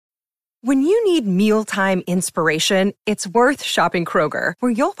When you need mealtime inspiration, it's worth shopping Kroger,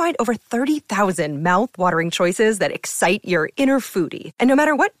 where you'll find over 30,000 mouth-watering choices that excite your inner foodie. And no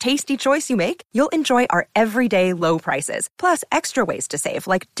matter what tasty choice you make, you'll enjoy our everyday low prices, plus extra ways to save,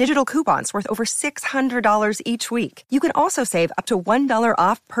 like digital coupons worth over $600 each week. You can also save up to $1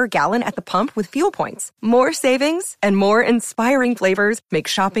 off per gallon at the pump with fuel points. More savings and more inspiring flavors make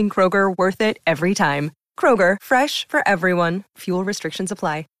shopping Kroger worth it every time. Kroger, fresh for everyone. Fuel restrictions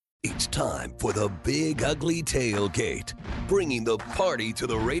apply. It's time for the Big Ugly Tailgate, bringing the party to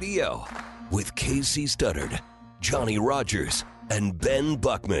the radio with Casey Studdard, Johnny Rogers, and Ben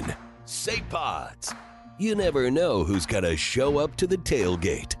Buckman. Say pods. You never know who's going to show up to the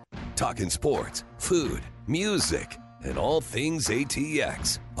tailgate. Talking sports, food, music, and all things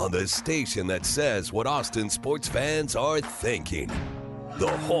ATX on the station that says what Austin sports fans are thinking. The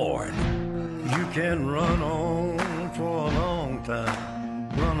Horn. You can run on for a long time.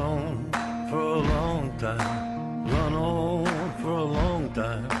 Run on for a long time. Run on for a long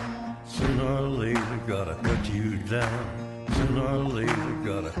time. Sooner or later, gotta cut you down. Sooner or later,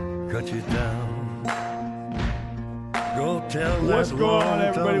 gotta cut you down. Go tell What's that going on,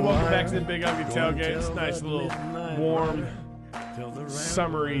 everybody? long-term Welcome back to the liar. Big Ugly Tailgate. It's a nice little warm,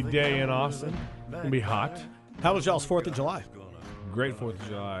 summery day in Austin. It's going to be hot. How was y'all's 4th of July? Great 4th of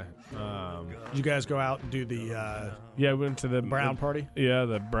July. Did you guys go out and do the Yeah, we went to the Brown party? Yeah,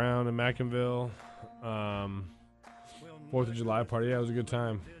 the Brown in Mackinville. 4th of July party. Yeah, it was a good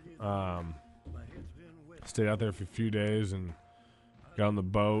time. Stayed out there for a few days and got on the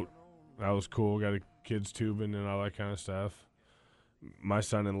boat. That was cool. Got the kids tubing and all that kind of stuff. My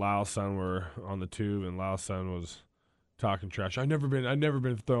son and Lyle's son were on the tube, and Lyle's son was talking trash. I've never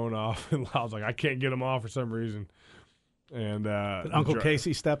been thrown off, and Lyle's like, I can't get him off for some reason. And Did Uncle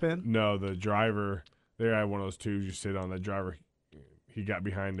Casey step in? No, the driver. They had one of those tubes you sit on. The driver, he got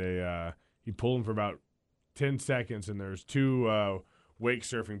behind he pulled him for about 10 seconds, and there's two wake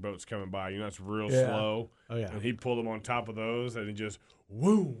surfing boats coming by. You know, it's real slow. Oh, yeah. And he pulled them on top of those, and he just,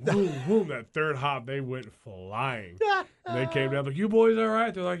 whoom, whoom, whoom. That third hop, they went flying. And they came down, like, you boys all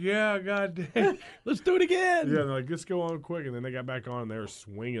right? They're like, yeah, god dang. Let's do it again. Yeah, they're like, let's go on quick. And then they got back on, and they were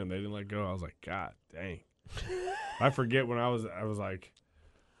swinging. They didn't let go. I was like, god dang. I forget when I was like,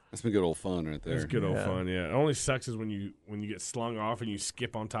 that's been good old fun right there. it's good old fun, yeah. It only sucks is when you get slung off and you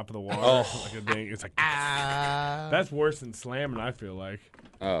skip on top of the water. Oh. Like a dang, it's like, that's worse than slamming, I feel like.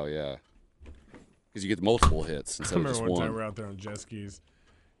 Oh, yeah. Because you get multiple hits I instead of remember just one time one. we were out there on jet skis,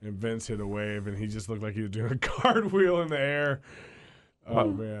 and Vince hit a wave, and he just looked like he was doing a cartwheel in the air. Oh,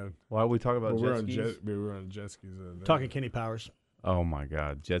 man. Why are we talking about we were jet on skis? we were on jet skis. The other day. Talking Kenny Powers. Oh my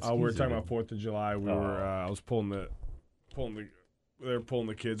God, jet skis. Oh, we were talking are- about 4th of July. We were. I was pulling the. They were pulling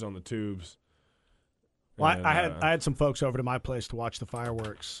the kids on the tubes. Well, And, I had some folks over to my place to watch the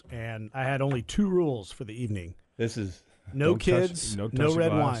fireworks, and I had only 2 rules for the evening. This is No don't kids, touch no the red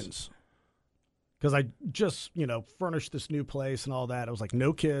glass. wines. Because I just, furnished this new place and all that. I was like,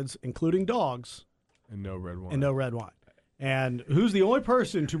 no kids, including dogs, and no red wine. and no red wine. And who's the only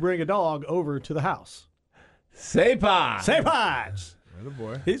person to bring a dog over to the house? Say pie. Say pies.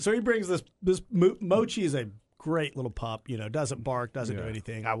 Attaboy. So he brings this Mochi is a great little pup, doesn't bark, doesn't do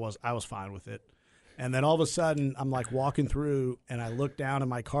anything. I was fine with it. And then all of a sudden I'm like walking through and I look down at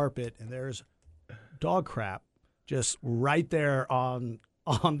my carpet and there's dog crap just right there on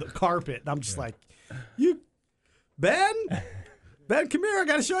the carpet. And I'm just like, Ben, come here. I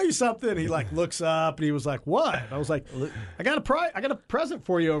got to show you something. He like looks up and he was like, what? And I was like, I got a present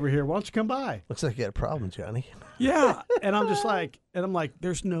for you over here. Why don't you come by? Looks like you got a problem, Johnny. Yeah. And I'm just like,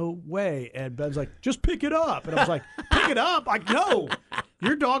 there's no way. And Ben's like, just pick it up. And I was like, pick it up? Like, no.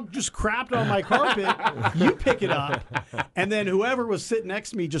 Your dog just crapped on my carpet. You pick it up. And then whoever was sitting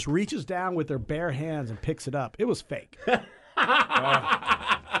next to me just reaches down with their bare hands and picks it up. It was fake.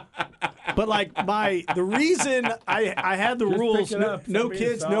 But like the reason I had the rules, pick it up. no Send me a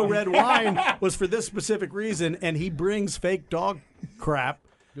kids, no song. red wine, was for this specific reason. And he brings fake dog crap.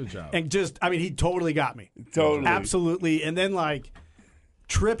 Good job. And he totally got me. Totally. Absolutely. And then like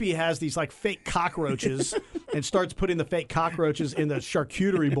Trippy has these like fake cockroaches and starts putting the fake cockroaches in the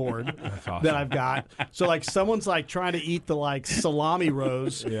charcuterie board that I've got. So like someone's like trying to eat the like salami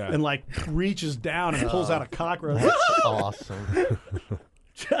rows and like reaches down and pulls out a cockroach. Awesome.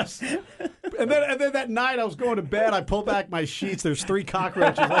 And then that night I was going to bed. I pulled back my sheets. There's 3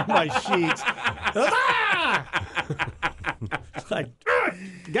 cockroaches on my sheets. Like,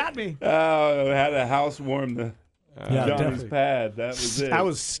 got me. Oh, had a house warm the Yeah, Johnny's definitely. pad. That was it. I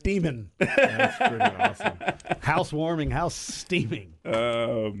was steaming. That's pretty awesome. House warming, house steaming.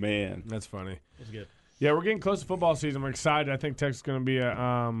 Oh man, That's funny. That's good. Yeah, we're getting close to football season. I'm excited. I think Tech's going to be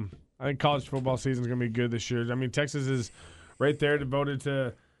I I think college football season is going to be good this year. I mean, Texas is right there devoted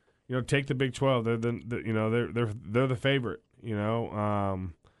to, take the Big 12. They're they're the favorite.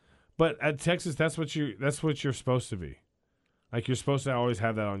 But at Texas, that's what you're supposed to be. Like, you're supposed to always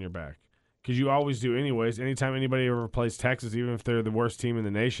have that on your back. Because you always do anyways. Anytime anybody ever plays Texas, even if they're the worst team in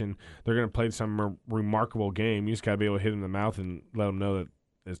the nation, they're going to play some remarkable game. You just got to be able to hit them in the mouth and let them know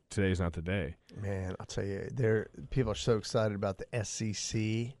that today's not the day. Man, I'll tell you, people are so excited about the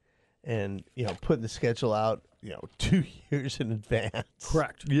SEC and, putting the schedule out, 2 years in advance.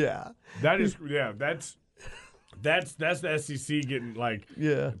 Correct. Yeah. That's the SEC getting like,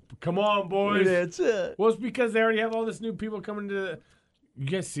 come on, boys. That's it. Well, it's because they already have all this new people coming to you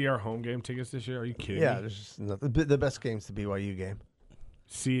guys see our home game tickets this year? Are you kidding Yeah, me? there's just nothing. The best game's the BYU game.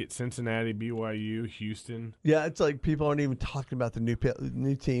 See it, Cincinnati, BYU, Houston. Yeah, it's like people aren't even talking about the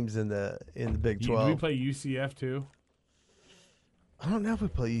new teams in the Big 12. Do we play UCF too? I don't know if we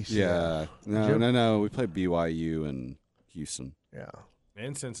play UCF. Yeah. No. We play BYU and Houston. Yeah.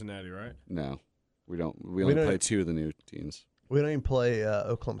 And Cincinnati, right? No, we don't. We only play 2 of the new teams. We don't even play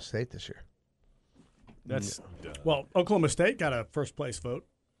Oklahoma State this year. That's Well, Oklahoma State got a first place vote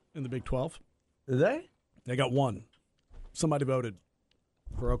in the Big 12. Did they? They got one. Somebody voted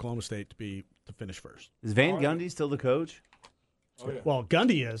for Oklahoma State to finish first. Is Van Gundy still the coach? Oh, yeah. Well,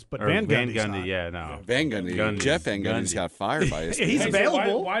 Gundy is, but Or Van Gundy's Gundy, not. yeah, no. Van Gundy. Jeff Van Gundy just got fired by his He's available.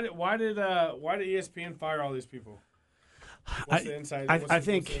 So why did ESPN fire all these people? What's the insider? I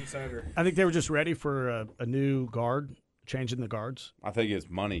think what's the insider? I think they were just ready for a new guard, changing the guards. I think it's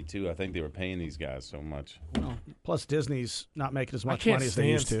money, too. I think they were paying these guys so much. Well, plus Disney's not making as I much can't money as they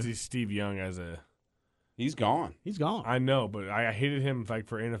used to. stand Steve Young as a. He's gone. He's gone. I know, but I hated him like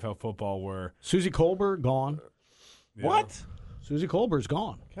for NFL football where. Susie Colbert gone. Yeah. What? Susie Colbert's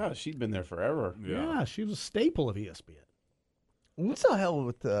gone. Gosh, she'd been there forever. Yeah, she was a staple of ESPN. What's the hell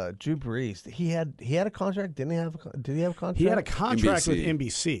with Drew Brees? He had a contract. Did he have a contract? He had a contract with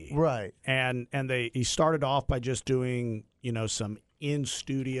NBC. NBC, Right. And he started off by just doing some in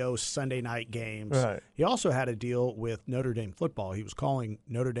studio Sunday night games. Right. He also had a deal with Notre Dame football. He was calling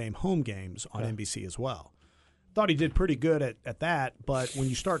Notre Dame home games on NBC as well. Thought he did pretty good at that, but when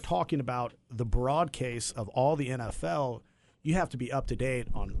you start talking about the broad case of all the NFL, you have to be up to date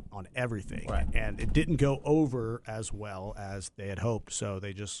on everything. Right. And it didn't go over as well as they had hoped, so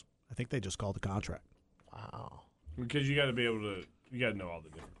I think they just called the contract. Wow. Because you got to be able to, you got to know all the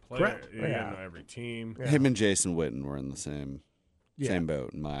different players. Correct. You got to know every team. Him and Jason Witten were in the same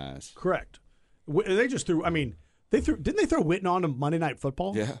boat in my eyes. Correct. They just threw. I mean, didn't they throw Witten on to Monday Night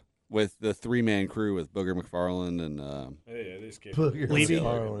Football? Yeah, with the 3-man crew with Booger McFarland and Yeah, they skipped Levy?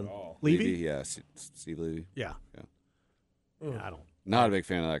 Levy. Yeah, Steve Levy. Yeah. Yeah. Yeah, I don't. Not a big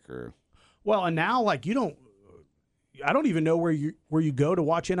fan of that crew. Well, and now I don't even know where you go to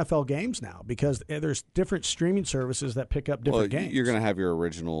watch NFL games now because there's different streaming services that pick up different games. You're going to have your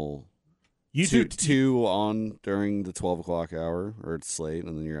original YouTube two on during the 12 o'clock hour, or it's late,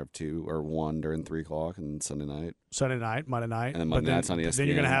 and then you have 2 or 1 during 3 o'clock and Sunday night. Sunday night, Monday night, And then Monday night's on ESPN. Then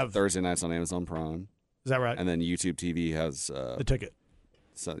you're going to have Thursday nights on Amazon Prime. Is that right? And then YouTube TV has the ticket.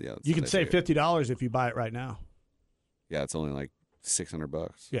 You can save $50 if you buy it right now. Yeah, it's only like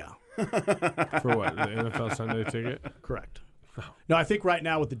 $600. Yeah. For what? The NFL Sunday ticket? Correct. No, I think right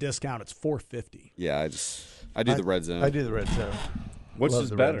now with the discount it's $450. Yeah, I do the red zone. I do the red zone. What's Love is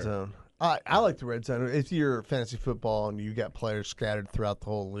the better? Red zone. I like the red zone. If you're fantasy football and you got players scattered throughout the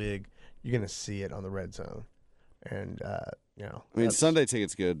whole league, you're going to see it on the red zone. And I mean, Sunday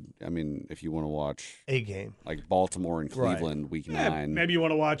ticket's good. I mean, if you want to watch a game like Baltimore and Cleveland week 9. Maybe you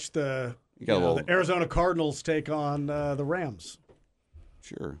want to watch the Arizona Cardinals take on the Rams.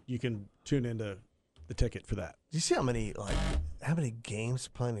 Sure. You can tune into the ticket for that. Do you see how many games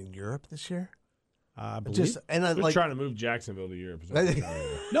playing in Europe this year? I believe. We're trying to move Jacksonville to Europe.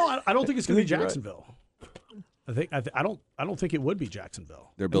 No, I don't think it's going to be You're right. Jacksonville. I don't think it would be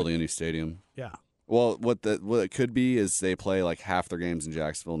Jacksonville. They're building a new stadium. Yeah. Well, what it could be is they play like half their games in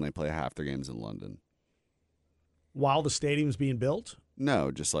Jacksonville and they play half their games in London. While the stadium's being built? No,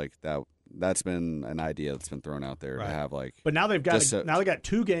 just like that. That's been an idea that's been thrown out there to have like. But now they got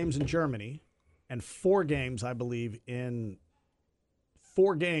 2 games in Germany, and 4 games, I believe, in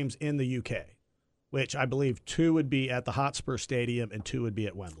the UK, which I believe 2 would be at the Hotspur Stadium and 2 would be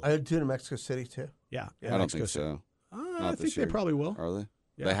at Wembley. I do it in Mexico City too. Yeah, I don't think so. I think they probably will. Are they?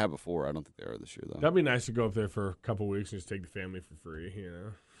 Yeah. They have before. I don't think they are this year though. That'd be nice to go up there for a couple weeks and just take the family for free.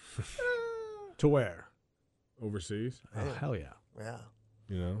 To where? Overseas. Oh, hell yeah. Yeah.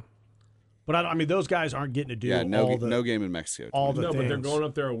 You know. But I mean, those guys aren't getting to do no game in Mexico. all the No, but they're things. going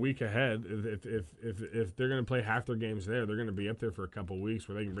up there a week ahead. If they're going to play half their games there, they're going to be up there for a couple of weeks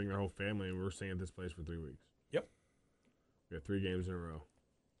where they can bring their whole family, and we're staying at this place for 3 weeks. Yep. We got 3 games in a row,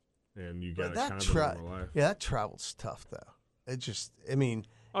 and you got But to that kind of live. yeah, that travel's tough though. It just, I mean,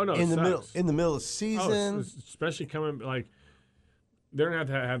 Oh no, in it the middle sucks. of the Oh, season. especially coming like they're gonna have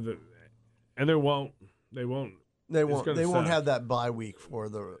to have the, and they won't They it's won't. gonna They won't suck. have that bye week for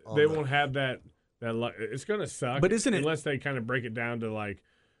the. they won't have that it's gonna suck. But isn't it- unless they kind of break it down to like,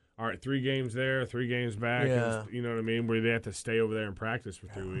 all right, 3 games there, 3 games back. Yeah. And, you know what I mean? Where they have to stay over there and practice for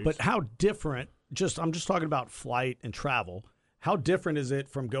 3 weeks. But how different? I'm just talking about flight and travel. How different is it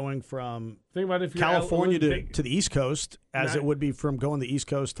from going from think about if you're California think- to the East Coast as Not- it would be from going the East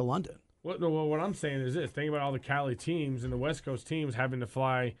Coast to London? What I'm saying is this: think about all the Cali teams and the West Coast teams having to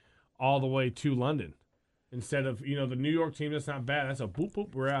fly all the way to London instead of the New York team. That's not bad. That's a boop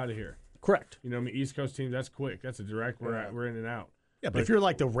boop. We're out of here. Correct. I mean, East Coast team. That's quick. That's a direct. We're in and out. Yeah, but if you're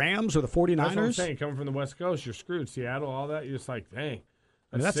like the Rams or the 49ers, That's what I'm saying. Coming from the West Coast, you're screwed. Seattle, all that. You're just like, dang.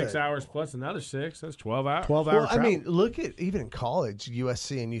 That's, that's 6 hours plus another 6. That's 12 hours. 12-hour Well, I travel. mean, look at even in college,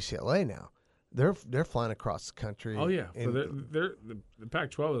 USC and UCLA now. They're flying across the country. Oh yeah. So and- the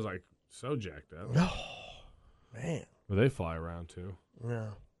Pac-12 is like so jacked up. man. But they fly around too. Yeah.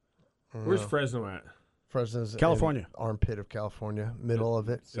 Where's Fresno at? Fresno's California. in armpit of California, middle of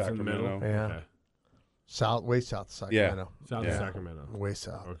it, It's in the middle. Sacramento. Yeah. Okay. way south of Sacramento. South Yeah. of Sacramento. Way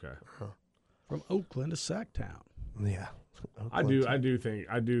south. Okay. from Oakland to Sacktown. Yeah. I do think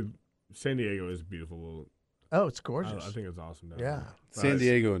San Diego is beautiful. Oh, it's I gorgeous. think it's awesome down Yeah. there. San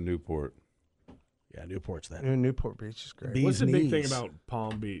Diego and Newport. Yeah, Newport's that. Newport Beach is great. What's the big thing knees. about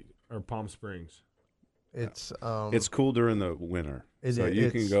Palm Beach or Palm Springs? It's It's cool during the winter, so you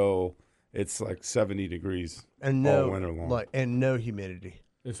can go. It's like 70 degrees and all winter long. and no humidity.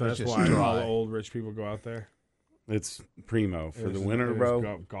 And so that's just why all dry. the old rich people go out there. It's primo for the It's- winter, it's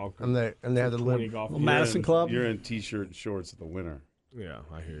bro. Golf, And they have the 20 little, golf. Well, Madison Club? You're in t-shirt and shorts in the winter Yeah,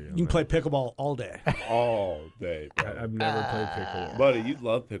 I hear you. You can play pickleball all day. all day, bro. I've never played pickleball. Buddy, you'd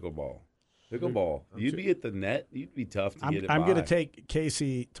love pickleball. Pickleball. You'd be at the net. You'd be tough to get it I'm by. going to take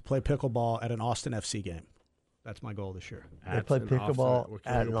Casey to play pickleball at an Austin FC game. That's my goal this year. They play At an pickleball Austin-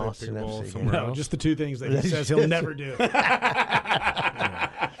 can we at go an play Austin pickleball FC somewhere No, else? just the 2 things that he says he'll never do.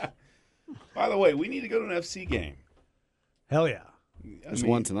 By the way, we need to go to an FC game. Hell yeah. There's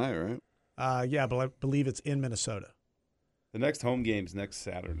one tonight, right? Yeah, but I believe it's in Minnesota. The next home game's next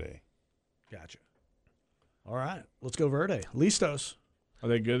Saturday. Gotcha. All right, let's go Verde. Listos. Are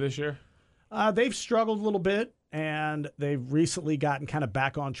they good this year? They've struggled a little bit, and they've recently gotten kind of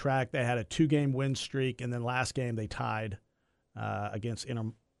back on track. They had a 2-game win streak, and then last game they tied against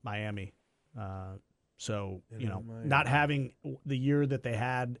Inter Miami. So, not having the year that they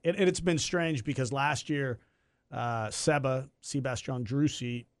had. And it's been strange because last year, Sebastian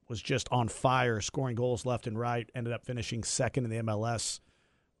Drusi was just on fire, scoring goals left and right, ended up finishing second in the MLS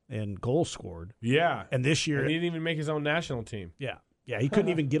in goals scored. Yeah. And this year, And he didn't even make his own national team. yeah, he couldn't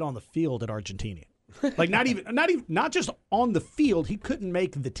even get on the field at Argentina. Like not just on the field, he couldn't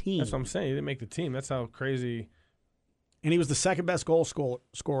make the team. That's what I'm saying. He didn't make the team. That's how crazy. And he was the second best goal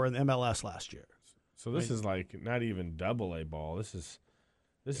scorer in the MLS last year. So this is like not even double A ball. This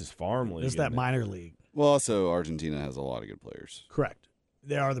is farm league. It's that isn't it? minor league. Well, also Argentina has a lot of good players. Correct.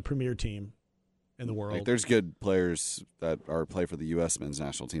 They are the premier team in the world. Like there's good players that play for the U.S. men's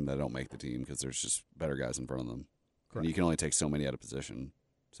national team that don't make the team because there's just better guys in front of them. And you can only take so many out of position,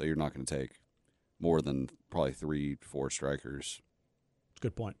 so you're not going to take more than probably 3-4 strikers. That's a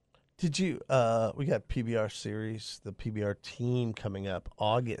good point. Did you? We got PBR series, the PBR team coming up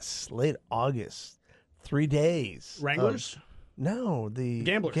late August, 3 days. Wranglers? No, the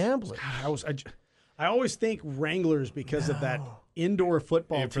Gamblers. Gamblers. God, I always think Wranglers because of that indoor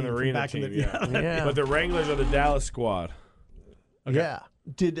football Yeah, team from the from arena back in team. the Yeah. Yeah. But the Wranglers are the Dallas squad. Yeah.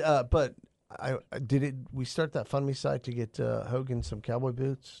 Did but I did it? We start that fund me site to get Hogan some cowboy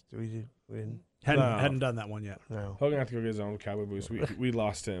boots. Did we do? We didn't. Hadn't done that one yet. No. Hogan have to go get his own cowboy boots. We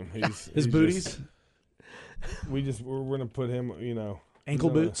lost him. His booties, We're gonna put him. ankle he's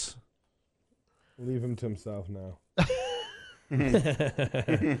gonna boots. Leave him to himself now.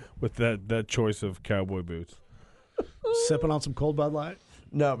 With that choice of cowboy boots. Sipping on some cold Bud Light.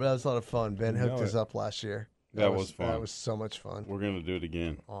 No, but that was a lot of fun. Ben You hooked know us it. up last year. That was fun. That was so much fun. We're gonna do it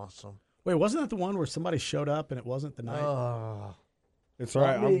again. Awesome. Wait, wasn't that the one where somebody showed up and it wasn't the night? Oh, It's all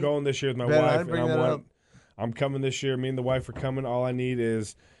right. Not me. I'm going this year with my Ben, I wife, didn't bring and that up. I'm coming this year. Me and the wife are coming. All I need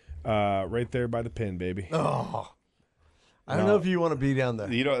is right there by the pin, baby. oh. I don't know if you want to be down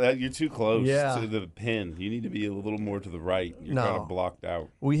there. You know, you're too close to the pin. You need to be a little more to the right. You're kind of blocked out.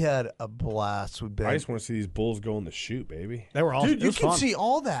 We had a blast. I just want to see these bulls go in the chute, baby. They were awesome. Dude, you can see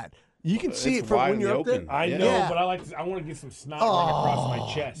all that. You can see it from when you're up there. I know, but I want to get some snot running across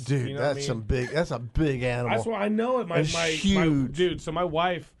my chest. Dude, you know that's what I mean? That's a big animal. That's what I know it. My huge. Dude, so my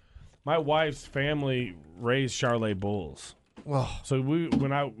wife's family raised Charolais bulls. Oh. So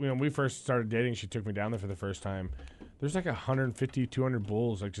when we first started dating, she took me down there for the first time. There's like 150, 200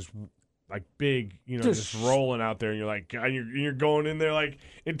 bulls, like just like big, just rolling out there, and you're like, you're going in there like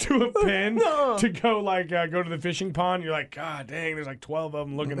into a pen to go go to the fishing pond. You're like, God dang, there's like 12 of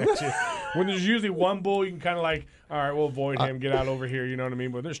them looking at you. When there's usually one bull, you can kind of like, all right, we'll avoid him, get out over here. You know what I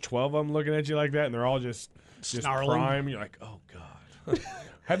mean? But there's 12 of them looking at you like that, and they're all just prime. You're like, oh God,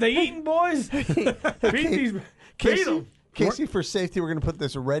 have they eaten, boys? Feed them. Casey, for safety, we're going to put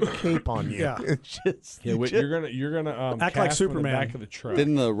this red cape on you. Yeah, you're gonna act like Superman. From the back of the truck.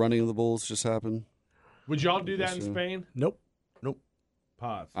 Didn't the running of the bulls just happen? Would y'all do that in Spain? Nope.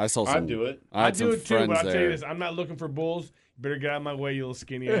 Pause. I saw some. I'd do it. I'd do it too, but I'll tell you this: I'm not looking for bulls. You better get out of my way, you little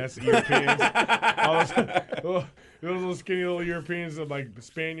skinny ass Europeans. Those little skinny little Europeans, like the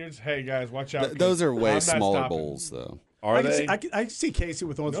Spaniards. Hey guys, watch out. Those are way smaller bulls, though. Are they? I see Casey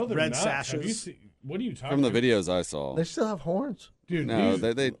with those red sashes. What are you talking From the about? videos I saw. They still have horns. Dude, no,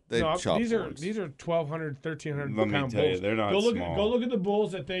 they chop these horns. These are 1,200, 1,300 Let me pound tell bulls. you, they're not small. Go look at the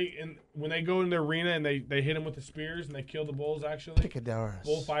bulls that when they go in the arena and they hit them with the spears and they kill the bulls. Actually, Picadillos.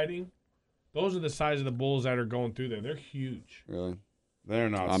 Bullfighting. Those are the size of the bulls that are going through there. They're huge. Really? They're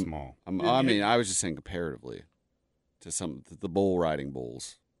not small. I was just saying comparatively to the bull riding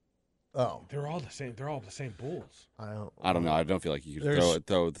bulls. Oh, they're all the same. They're all the same bulls. I don't know. I don't feel like you could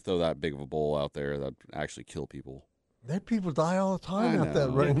throw that big of a bull out there that actually kill people. People die all the time out there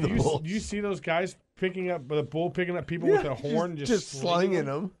running the bulls. Do you see those guys picking up people with a horn, just slinging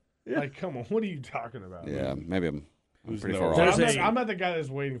them? Yeah. Like, come on, what are you talking about? Yeah, man? maybe I'm pretty far off. I'm not the guy that's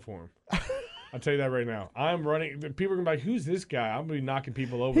waiting for him. I'll tell you that right now. I'm running. People are going to be like, who's this guy? I'm going to be knocking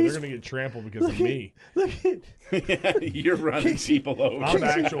people over. They're going to get trampled because of me. You're running people over. I'm the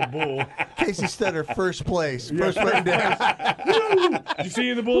actual bull. Casey Stutter, first place. First running down. Did you see any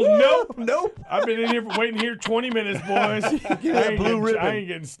of the bulls? Nope. I've been in here waiting here 20 minutes, boys. Give me that blue ribbon. I ain't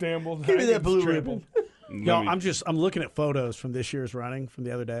getting stambled. Give me that blue ribbon. Yo, I'm looking at photos from this year's running from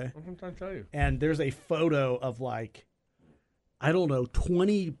the other day. I'm trying to tell you. And there's a photo of I don't know,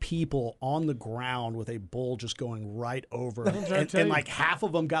 20 people on the ground with a bull just going right over. And half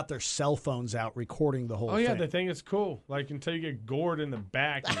of them got their cell phones out recording the whole thing. Oh, yeah, the thing is cool. Until you get gored in the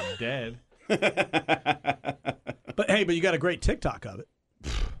back, you're dead. But you got a great TikTok of it.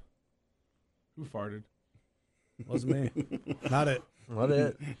 Who farted? Wasn't me. Not it.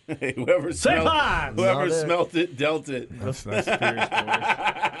 Hey, whoever smelt it, dealt it. That's fierce, boys.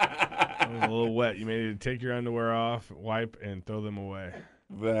 It was a little wet. You may need to take your underwear off, wipe, and throw them away.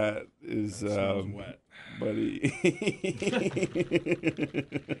 That is wet, buddy.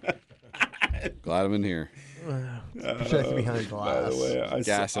 Glad I'm in here. Protect behind glass. By the way,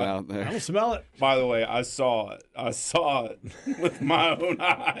 gassing out there. I don't smell it. By the way, I saw it with my own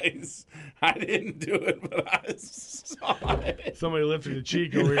eyes. I didn't do it, but I saw it. Somebody lifted a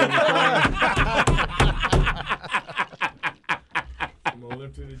cheek over here in the corner.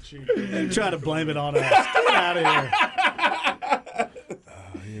 Lifted a cheek. You try to blame it on us. Get out of here.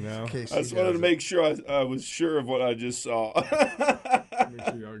 I just wanted to make sure I was sure of what I just saw. Make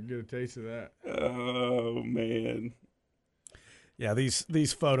sure y'all get a taste of that. Oh man. Yeah,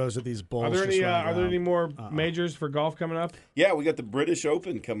 these photos of these bulls. Are there any more majors for golf coming up? Yeah, we got the British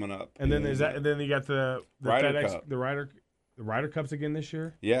Open coming up, and then then you got the Ryder Cup. the Ryder Cups again this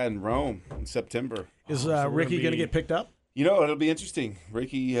year. Yeah, in Rome in September. Is Ricky going to get picked up? It'll be interesting.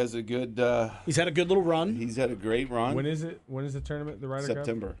 Ricky has a good. He's had a good little run. He's had a great run. When is it? When is the tournament? The Ryder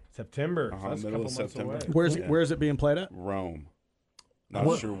September. Cup? September. So that's middle a of couple September. months away. Where is it being played at? Rome.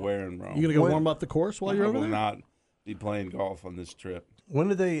 Not sure where in Rome. You gonna go warm up the course while you're over there? I will not be playing golf on this trip. When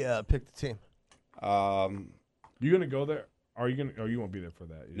did they pick the team? You gonna go there? Are you gonna? Oh, you won't be there for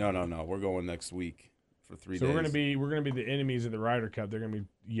that. No. We're going next week for 3 days. So we're gonna be the enemies of the Ryder Cup. They're gonna be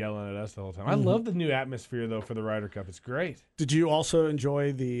yelling at us the whole time. I love the new atmosphere though for the Ryder Cup. It's great. Did you also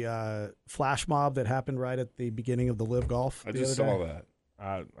enjoy the flash mob that happened right at the beginning of the Live Golf? I just saw that.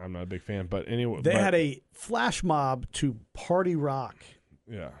 I'm not a big fan, but anyway, they had a flash mob to Party Rock.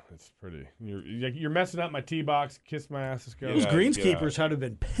 Yeah, it's pretty. You're messing up my tee box. Kiss my ass. Let's go. Those greenskeepers had to have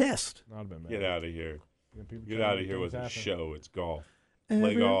been pissed. I'd have been mad. Get out of here. Get out of here with a show. It's golf.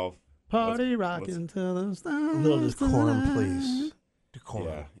 Play golf. Party rocking to the stars. A little decorum, please. Decorum.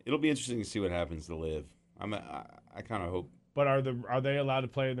 Yeah, it'll be interesting to see what happens to Live. I kind of hope But are they allowed to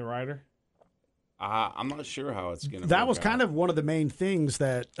play in the Ryder? I'm not sure how it's going to. That was kind of one of the main things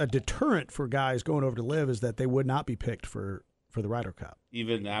that a deterrent for guys going over to Live is that they would not be picked for the Ryder Cup.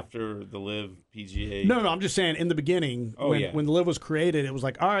 Even after the Live PGA. No, I'm just saying in the beginning when the Live was created, it was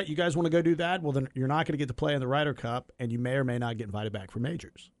like, all right, you guys want to go do that? Well, then you're not going to get to play in the Ryder Cup, and you may or may not get invited back for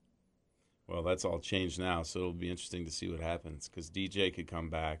majors. Well, that's all changed now, so it'll be interesting to see what happens because DJ could come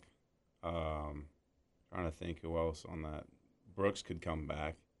back. Trying to think who else on that. Brooks could come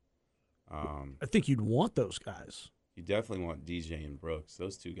back. I think you'd want those guys. You definitely want DJ and Brooks.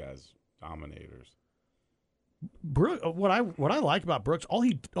 Those two guys, dominators. What I like about Brooks, all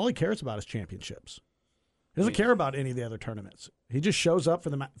he cares about is championships. He doesn't care about any of the other tournaments. He just shows up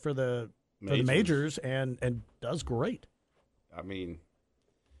for the majors and does great. I mean,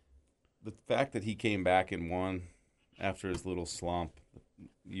 the fact that he came back and won after his little slump.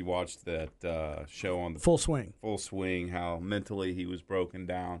 You watched that show on the Full Swing, how mentally he was broken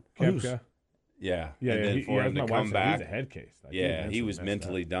down. Kepka? Yeah. Yeah, and then for him to come back. He's a head case. Like, he was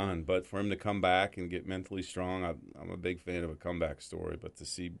mentally done. But for him to come back and get mentally strong, I'm a big fan of a comeback story. But to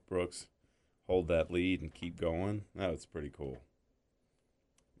see Brooks hold that lead and keep going, that's pretty cool.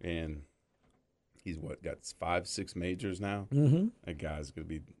 And he's got 5-6 majors now? Mm-hmm. That guy's going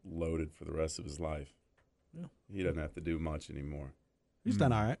to be loaded for the rest of his life. Yeah. He doesn't have to do much anymore. He's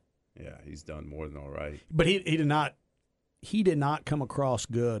done all right. Yeah, he's done more than all right. But he did not come across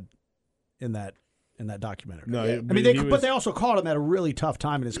good in that documentary. No, but they also caught him at a really tough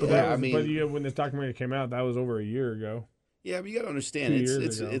time in his career. Yeah, I mean, but when this documentary came out, that was over a year ago. Yeah, but you got to understand,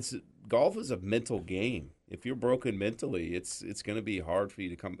 it's golf is a mental game. If you're broken mentally, it's going to be hard for you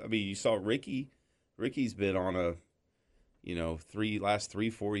to come. I mean, you saw Ricky. Ricky's been on a, last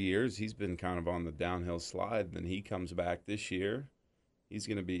 3-4 years, he's been kind of on the downhill slide. Then he comes back this year. He's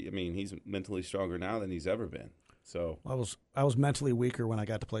going to be. I mean, he's mentally stronger now than he's ever been. So I was mentally weaker when I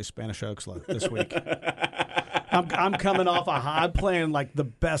got to play Spanish Oaks this week. I'm coming off a high. I'm playing like the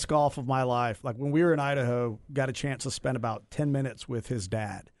best golf of my life. Like when we were in Idaho, got a chance to spend about 10 minutes with his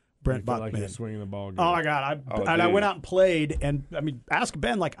dad, Brent Buckman. Like swinging the ball. Good. Oh my God! I went out and played, and I mean, ask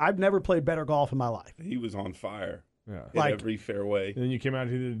Ben. Like I've never played better golf in my life. He was on fire. Yeah, like every fairway. And then you came out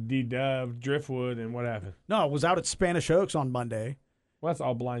to the D-Dub, Driftwood, and what happened? No, I was out at Spanish Oaks on Monday. Well, that's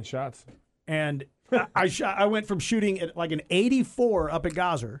all blind shots. And I went from shooting at like an 84 up at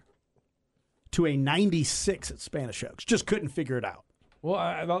Geyser to a 96 at Spanish Oaks. Just couldn't figure it out.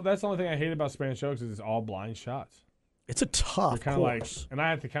 Well, that's the only thing I hate about Spanish Oaks is it's all blind shots. It's a tough course. And I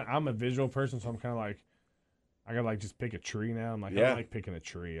have to I'm a visual person, so I'm kind of like, I gotta just pick a tree now. I'm like, I don't like picking a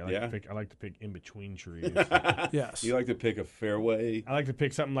tree. I like to pick in between trees. Yes. You like to pick a fairway. I like to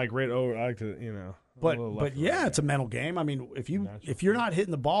pick something like right over. I like to, But yeah, it's a mental game. I mean, if you're not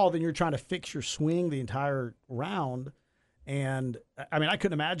hitting the ball, then you're trying to fix your swing the entire round. And I mean, I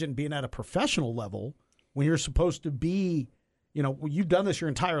couldn't imagine being at a professional level when you're supposed to be, you've done this your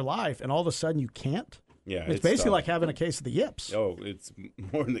entire life, and all of a sudden you can't. Yeah, it's basically like having a case of the yips. Oh, it's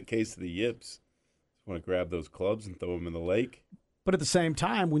more than the case of the yips. Want to grab those clubs and throw them in the lake. But at the same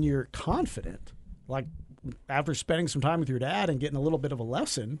time, when you're confident, like after spending some time with your dad and getting a little bit of a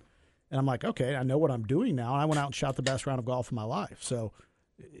lesson, and I'm like, okay, I know what I'm doing now. And I went out and shot the best round of golf of my life. So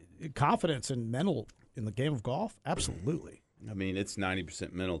confidence and mental in the game of golf, absolutely. I mean, it's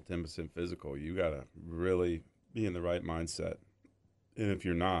 90% mental, 10% physical. You got to really be in the right mindset. And if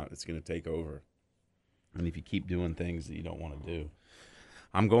you're not, it's going to take over. And if you keep doing things that you don't want to do.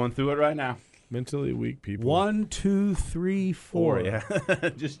 I'm going through it right now. Mentally weak people. 1, 2, 3, 4. Yeah.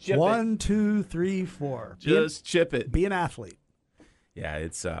 Just chip it. 1, 2, 3, 4. Just chip it. Be an athlete. Yeah,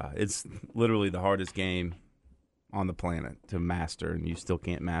 it's literally the hardest game on the planet to master, and you still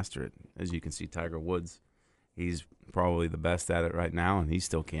can't master it. As you can see, Tiger Woods, he's probably the best at it right now, and he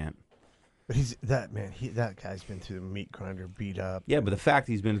still can't. But that guy's been through the meat grinder, beat up. Yeah, but the fact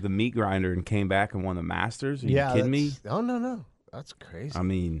he's been to the meat grinder and came back and won the Masters, are you kidding me? Oh, no. That's crazy. I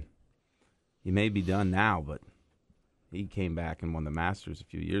mean, he may be done now, but he came back and won the Masters a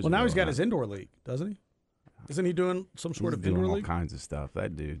few years ago. Well, now he's got his indoor league, doesn't he? Isn't he doing some sort of indoor league? All kinds of stuff.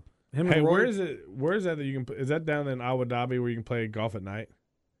 That dude. Where is it? Where is that you can? Is that down in Abu Dhabi where you can play golf at night?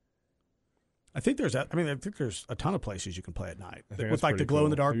 I think there's a ton of places you can play at night with like the glow in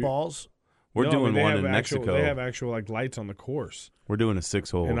the dark balls. We're doing one in Mexico. They have actual like lights on the course. We're doing a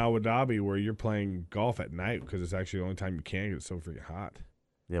 6-hole in Abu Dhabi where you're playing golf at night because it's actually the only time you can get it's so freaking hot.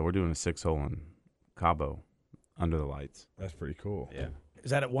 Yeah, we're doing a 6-hole in Cabo under the lights. That's pretty cool. Yeah.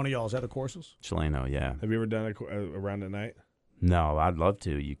 Is that at one of y'all's other courses? Chileno, yeah. Have you ever done a round at night? No, I'd love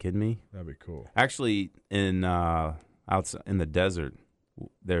to. You kidding me? That'd be cool. Actually, outside in the desert,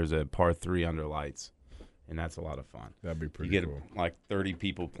 there's a par 3 under lights and that's a lot of fun. That'd be pretty You get cool. like 30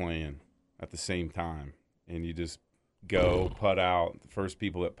 people playing at the same time, and you just go putt out. The first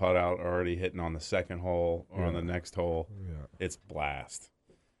people that putt out are already hitting on the second hole or on the next hole. Yeah. It's blast.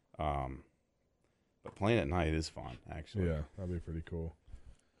 But playing at night is fun, actually. Yeah, that'd be pretty cool.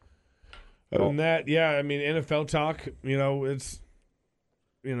 Other than that, yeah, I mean, NFL talk, it's,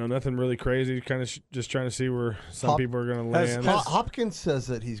 nothing really crazy. Kind of just trying to see where some people are going to land. Hopkins says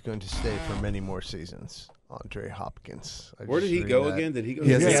that he's going to stay for many more seasons. Andre Hopkins. Where did he go again? Did he go?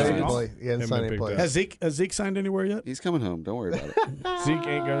 He hasn't signed any place. Has Zeke signed anywhere yet? He's coming home. Don't worry about it. Zeke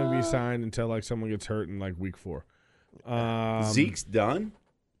ain't going to be signed until like someone gets hurt in like week 4. Zeke's done?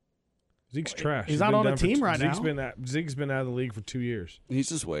 Zeke's trash. He's not on a team right now. Zeke's been out of the league for 2 years. He's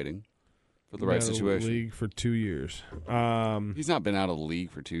just waiting for the right situation. League for 2 years. He's not been out of the league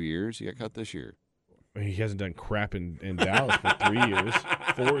for 2 years. He got cut this year. He hasn't done crap in Dallas for 3 years.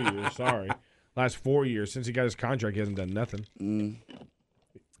 4 years, sorry. Last 4 years. Since he got his contract, he hasn't done nothing.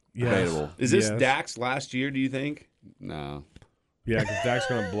 Debatable. Is this Dak's last year, do you think? No. Yeah, because Dak's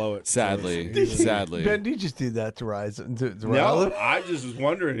going to blow it. Sadly. Ben, did you just do that to rise? No, I just was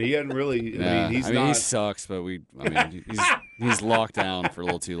wondering. He hadn't really. Yeah. He's I mean, not. he sucks, but he's locked down for a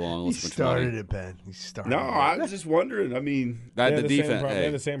little too long. He started it, Ben. He started. No, I was just wondering. I mean, the defense. They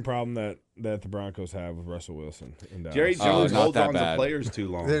had the same problem that the Broncos have with Russell Wilson. In Dallas. Jerry Jones holds on bad. to players too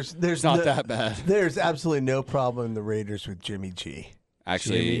long. There's not that bad. There's absolutely no problem in the Raiders with Jimmy G.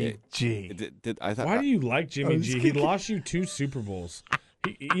 Actually, Jimmy G. Why do you like Jimmy G? He lost you 2 Super Bowls.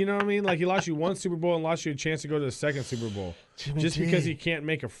 You know what I mean? Like, he lost you 1 Super Bowl and lost you a chance to go to the 2nd Super Bowl. Just because he can't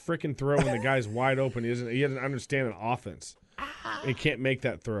make a freaking throw when the guy's wide open. He doesn't understand an offense. He can't make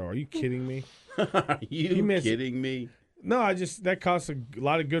that throw. Are you kidding me? Are you kidding me? No, that cost a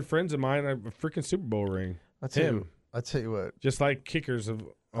lot of good friends of mine a freaking Super Bowl ring. I'll tell you what. Just like kickers have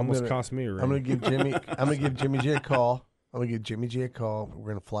almost cost me a ring. I'm gonna give Jimmy G a call. We're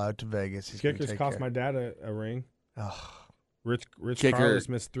gonna fly out to Vegas. Kickers cost my dad a ring. Rich kicker, Carlos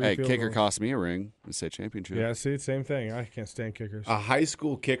missed 3 field kicker goals. cost me a ring in the state championship. Yeah, see, same thing. I can't stand kickers. A high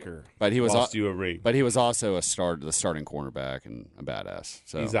school kicker, but he was lost you a ring. But he was also the starting cornerback and a badass.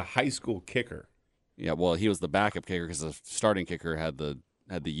 So he's a high school kicker. Yeah, well, he was the backup kicker because the starting kicker had the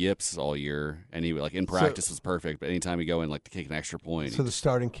yips all year, and he in practice was perfect. But anytime he go in to kick an extra point, so the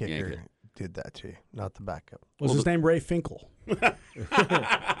starting kicker did that to you, not the backup. Was his name Ray Finkel?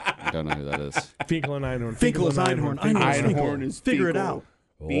 I don't know who that is. Finkel and Einhorn. Finkel is Einhorn. Einhorn is Figure it out.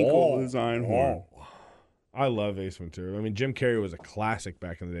 Finkel is Einhorn. I love Ace Ventura. I mean, Jim Carrey was a classic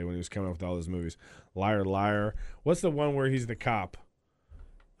back in the day when he was coming up with all those movies. Liar, Liar. What's the one where he's the cop?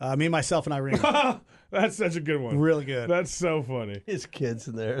 Me, Myself, and Irene. That's such a good one. Really good. That's so funny. His kids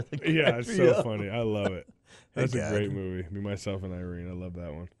in there. Yeah, it's so funny. I love it. That's a great movie. Me, Myself, and Irene. I love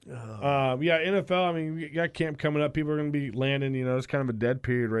that one. Yeah, NFL, I mean, we got camp coming up. People are going to be landing. It's kind of a dead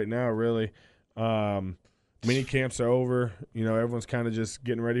period right now, really. Mini camps are over. Everyone's kind of just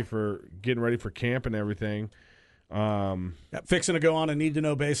getting ready for camp and everything. Fixing to go on a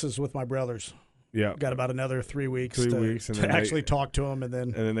need-to-know basis with my brothers. Yeah, got about another 3 weeks to actually talk to them, and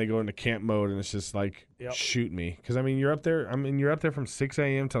then they go into camp mode, and it's just like shoot me, because you're up there. You're up there from 6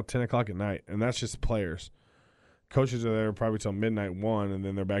 a.m. till 10 o'clock at night, and that's just players. Coaches are there probably till midnight 1, and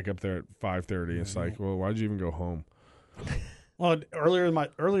then they're back up there at 5:30. It's like, well, why'd you even go home? Well, earlier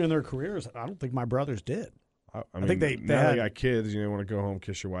in their careers, I don't think my brothers did. I think they got kids. You want to go home,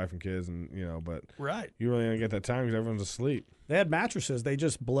 kiss your wife and kids, and but right. You really don't get that time because everyone's asleep. They had mattresses. They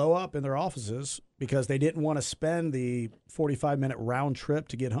just blow up in their offices because they didn't want to spend the 45-minute round trip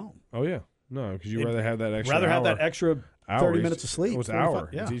to get home. Oh yeah, no, because you'd rather have that extra. Have that extra 30 minutes of sleep. It was 45, hour.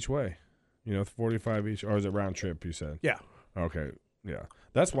 It's each way. 45 each, or is it round trip? You said. Yeah. Okay. Yeah.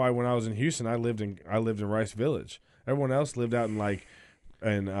 That's why when I was in Houston, I lived in Rice Village. Everyone else lived out in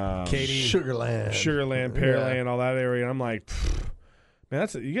Katy, Sugarland, Pearland, all that area. And I'm like, man,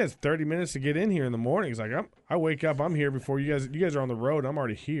 you guys 30 minutes to get in here in the morning. It's like I wake up, I'm here before you guys. You guys are on the road. I'm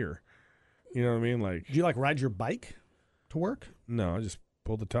already here. You know what I mean? Like, do you ride your bike to work? No, I just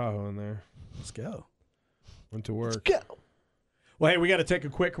pulled the Tahoe in there. Let's go. Went to work. Let's go. Well, hey, we got to take a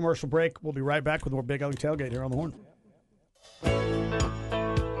quick commercial break. We'll be right back with more Big Ugly Tailgate here on the Horn.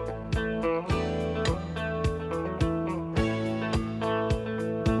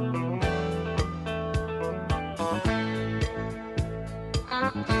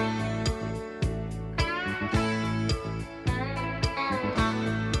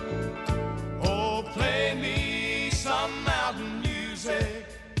 Oh, play me some mountain music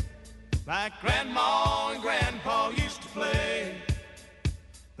like Grandma and Grandpa used to play.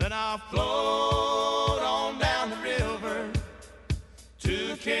 Then I'll float on down the river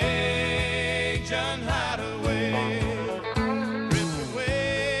to Cajun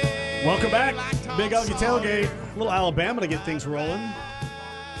Welcome back. Big Ugly Tailgate. A little Alabama to get things rolling.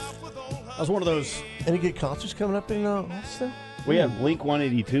 That was one of those. Any good concerts coming up in Austin? We had Blink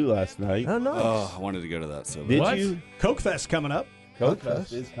 182 last night. Oh, nice. Oh, I wanted to go to that. So Did What? you? Coke Fest coming up. Coke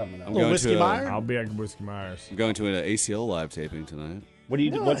Fest is coming up. I'm Little going Whiskey to Meyer. I'll be at Whiskey Myers. I'm going to an ACL live taping tonight. What do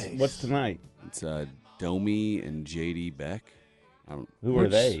you do? Nice. What's tonight? It's Domi and JD Beck. Who are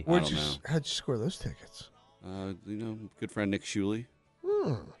they? I don't know. How'd you score those tickets? Good friend Nick Shuley.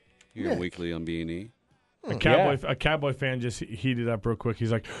 Here Nick. weekly on B&E. A Cowboy fan just heated up real quick.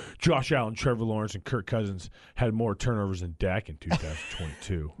 He's like, Josh Allen, Trevor Lawrence, and Kirk Cousins had more turnovers than Dak in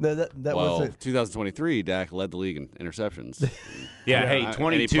 2022. No, that Well, wasn't. 2023, Dak led the league in interceptions. Yeah, hey, And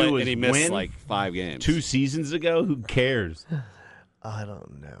 22 and he is missed when? like 5 games. 2 seasons ago? Who cares? I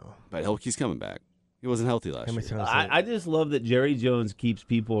don't know. But he's coming back. He wasn't healthy last How many year. times? I just love that Jerry Jones keeps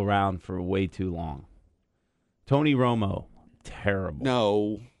people around for way too long. Tony Romo, terrible.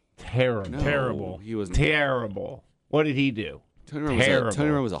 No. Terrible. Terrible. He was Terrible. What did he do? Tony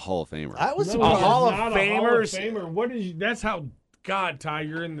Romo was a Hall of Famer. I was A surprised. Hall of Not a Famers? Famer. What is? That's how. God, Ty,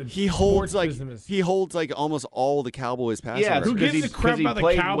 you're in the He holds sports business. almost all the Cowboys passing Yeah, records. Who because gives a he- crap because he about the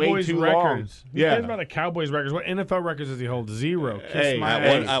played way Cowboys too long. records? Who Yeah. cares about the Cowboys records? What NFL records does he hold? Zero. Kiss Hey, my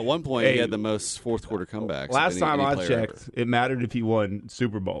at ass. At one point, Hey. he had the most fourth quarter comebacks. of Last any time I player checked, it mattered if he won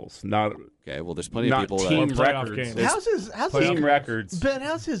Super Bowls, not ever. Okay, well, there's plenty not of people team that. playoff records. games. How's Team his records. Ben?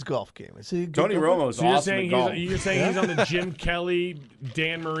 How's his golf game? Is he a good Tony golfer? Romo's So you're awesome saying at golf. he's on the Jim Kelly,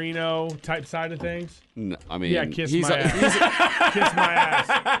 Dan Marino type side of things? No, I mean, Yeah, kiss he's my ass. Kiss my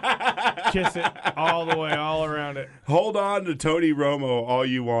ass. Kiss it all the way, all around it. Hold on to Tony Romo all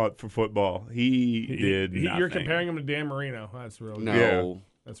you want for football. He did nothing. You're comparing him to Dan Marino. That's real. no. Yeah.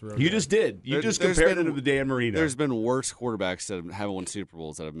 That's real. You good. just did. You There- just there's compared been- him to Dan Marino. There's been worse quarterbacks that haven't won Super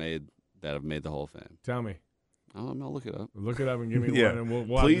Bowls that have made the Hall of Fame. Tell me. I'll look it up. Look it up and give me Yeah. one, and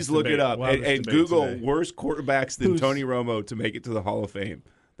we'll have Please this look debate. it up We'll have and, this and debate Google today. worst quarterbacks than Who's- Tony Romo to make it to the Hall of Fame.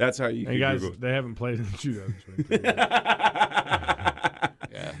 That's how you Hey can guys, Google. they haven't played in 2022.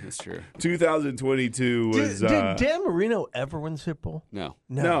 Yeah, that's true. 2022 was Did Dan Marino ever win Super Bowl? No.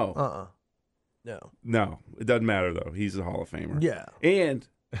 No. No. no. It doesn't matter though. He's a Hall of Famer. Yeah. And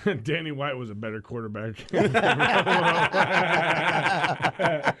Danny White was a better quarterback.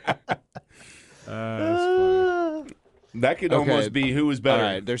 That's funny. that could Okay. almost be who was All better.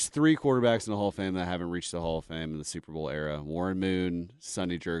 right, there's 3 quarterbacks in the Hall of Fame that haven't reached the Hall of Fame in the Super Bowl era: Warren Moon,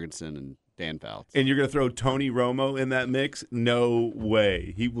 Sonny Jurgensen, and Dan Fouts. And you're going to throw Tony Romo in that mix? No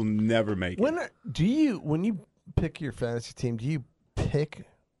way. He will never make it. When you pick your fantasy team, do you pick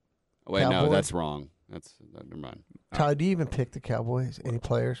Wait, no, Cowboys? that's wrong. Never mind. Ty? Do you even pick the Cowboys? Any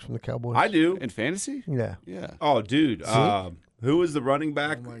players from the Cowboys? I do. In fantasy? Yeah. Yeah. Oh, dude. Who was the running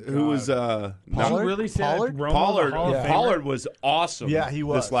back? Oh, my Who was Did Pollard? you really say Pollard? that Romo's a Pollard? Hall of Yeah. Famer? Pollard was awesome. Yeah, he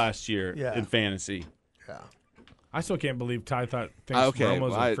was. this last year Yeah. in fantasy. Yeah. I still can't believe Ty thinks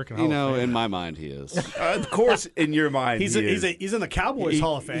Romo's a freaking Hall you know, of Famer. in my mind, he is. Of course, in your mind, He's he is. in the Cowboys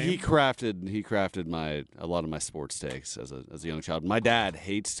Hall of Fame. He crafted a lot of my sports takes as a young child. My dad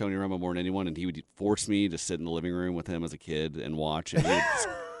hates Tony Romo more than anyone, and he would force me to sit in the living room with him as a kid and watch. And he would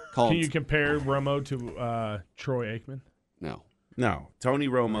call Can him. you compare Romo to Troy Aikman? No, Tony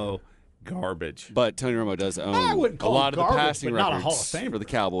Romo, garbage. but Tony Romo does own I wouldn't a call lot him of the garbage, passing but not a records Hall of Famer. for the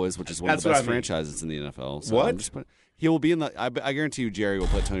Cowboys, which is one That's of the what best I mean. franchises in the NFL. So What? I'm just he will be in the. I guarantee you, Jerry will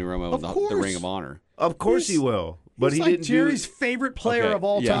put Tony Romo in the course. Ring of Honor. Of course he will. But He's he like didn't Jerry's do. favorite player Okay, of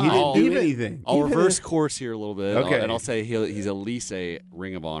all yeah, time. He didn't do Even- anything. I'll Even reverse if- course here a little bit, Okay. and I'll say he's at least a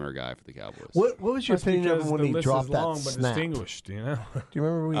Ring of Honor guy for the Cowboys. What was your That's opinion because of when the he list dropped is that long but snap? Do distinguished, you know? you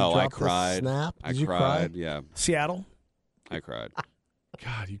remember when he Oh, I dropped cried. the snap? I Did you cried. cry? Yeah, Seattle. I cried.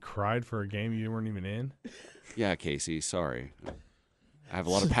 God, you cried for a game you weren't even in? Yeah, Casey. Sorry. I have a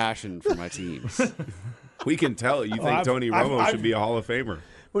lot of passion for my teams. We can tell you think I've- Tony I've- Romo I've- should be a Hall of Famer.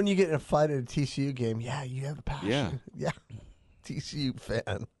 When you get in a fight at a TCU game, yeah, you have a passion. Yeah. Yeah. TCU fan.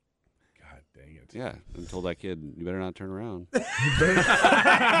 God dang it. Yeah, I told that kid, you better not turn around. And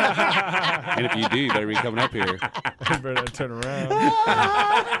if you do, you better be coming up here. You better not turn around.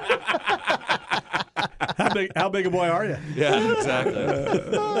 How big a boy are you? Yeah, exactly.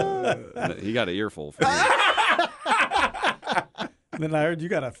 He got an earful for me. Then I heard you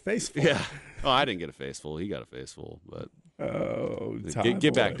got a face full. Yeah. Oh, I didn't get a face full. He got a face full. But Oh,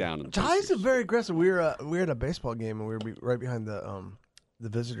 get back down. To the Ty's Pacers. very aggressive. We were at a baseball game and we were right behind the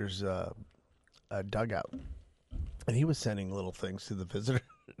visitors' dugout, and he was sending little things to the visitors.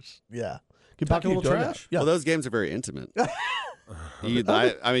 Yeah, get back Talking a in your little dugout. trash? Yeah, Well, those games are very intimate.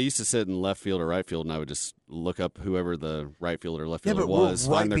 I used to sit in left field or right field, and I would just look up whoever the right fielder or left fielder was,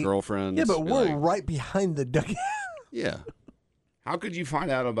 find their girlfriends. Yeah, but we're right behind the dugout. Yeah. How could you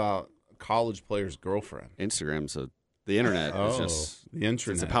find out about a college player's girlfriend? Instagram, so the internet is just the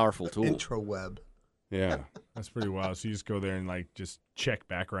internet. It's a powerful tool. Intraweb. Yeah. That's pretty wild. So you just go there and like just check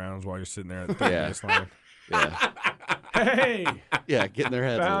backgrounds while you're sitting there at the this line. Yeah. Hey. Yeah, get in their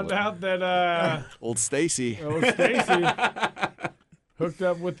head. Found out that old Stacy hooked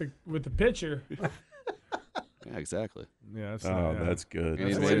up with the pitcher. Yeah, exactly. Yeah, that's good.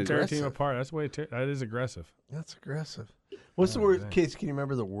 That's the way to tear a team apart. That's the way that is aggressive. That's aggressive. What's the worst case? Can you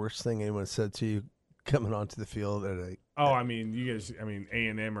remember the worst thing anyone said to you coming onto the field at a? You guys.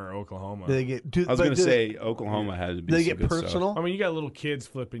 A&M or Oklahoma. Do they get? I was going to say Oklahoma had to be. Do they get personal? Stuff. You got little kids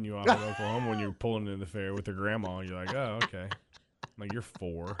flipping you off at Oklahoma when you're pulling into the fair with their grandma. And you're like, oh, okay. Like you're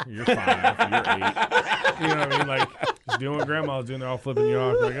 4, you're 5, you're 8. You know what I mean? Like just doing what grandma's doing. They're all flipping you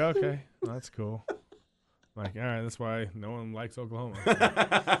off. You're like, okay, well, that's cool. Like, all right, that's why no one likes Oklahoma.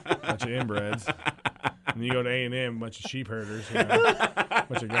 Bunch of inbreds. And you go to A&M, bunch of sheep herders.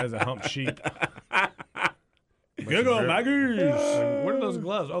 Bunch of guys that hump sheep. Good go, Maggies. Like, what are those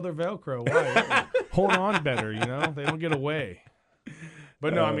gloves? Oh, they're Velcro. Why? Hold on better, They don't get away.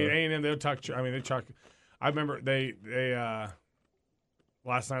 But no, A&M, they'll talk. They talk. I remember they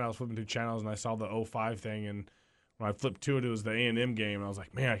last night I was flipping through channels and I saw the 05 thing, and when I flipped to it, it was the A&M game. And I was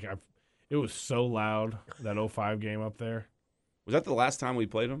like, man, it was so loud, that 05 game up there. Was that the last time we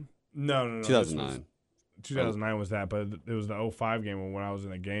played them? No. 2009. 2009 was that, but it was the 05 game when I was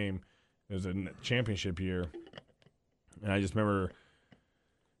in a game. It was a championship year. And I just remember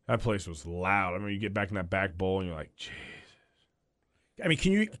that place was loud. You get back in that back bowl and you're like, jeez.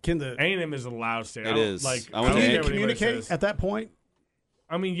 Can the A&M is a loud stadium. It is. Like, can you communicate at that point?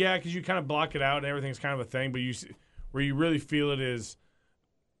 Yeah, because you kind of block it out and everything's kind of a thing. But where you really feel it is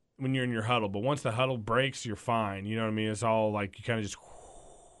when you're in your huddle. But once the huddle breaks, you're fine. You know what I mean? It's all like you kind of just.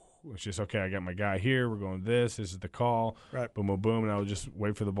 It's just okay. I got my guy here. We're going this. This is the call. Right. Boom, boom, boom, and I would just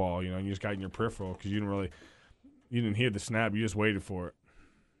wait for the ball. And you just got in your peripheral because you didn't hear the snap. You just waited for it.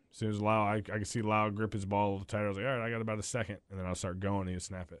 As soon as Lau, I could see Lau grip his ball a little tighter. I was like, all right, I got about a second, and then I'll start going and he'd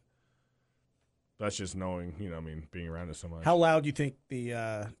snap it. That's just knowing, being around it so much. How loud do you think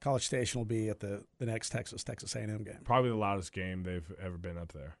the College Station will be at the next Texas A&M game? Probably the loudest game they've ever been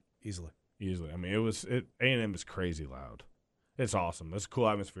up there. Easily. A&M is crazy loud. It's awesome. It's a cool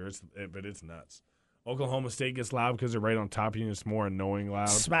atmosphere. But it's nuts. Oklahoma State gets loud because they're right on top of you, and it's more annoying loud.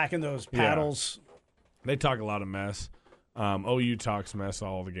 Smacking those paddles. Yeah. They talk a lot of mess. OU talks mess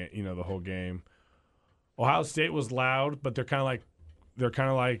all the game, the whole game. Ohio State was loud, but they're kind of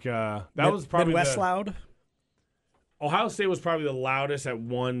like that was probably Midwest loud. Ohio State was probably the loudest at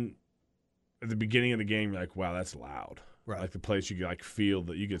the beginning of the game. You're like, wow, that's loud. Right. Like the place you could like feel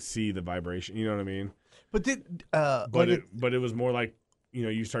that you could see the vibration. You know what I mean? But it was more like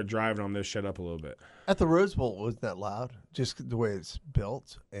you start driving on this. Shut up a little bit. At the Rose Bowl, wasn't that loud? Just the way it's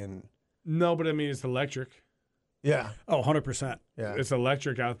built and. No, but it's electric. Yeah. Oh, 100%. Yeah. It's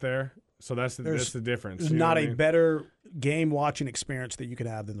electric out there, so that's the difference. There's not a better game watching experience that you could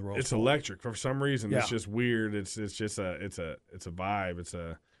have than the Rose Bowl. It's electric for some reason. Yeah. It's just weird. It's just a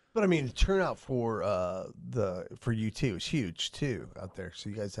vibe. But the turnout for UT was huge too out there. So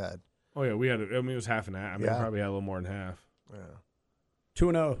you guys had. Oh yeah, we had. It was half and half. We probably had a little more than half. Yeah.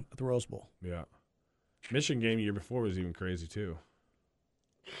 2-0 at the Rose Bowl. Yeah. Michigan game year before was even crazy too.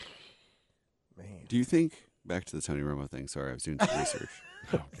 Man. Do you think, back to the Tony Romo thing, sorry, I was doing some research.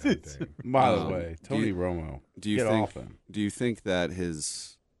 Oh, God dang. By the way, Tony Romo, get off him. Do you think that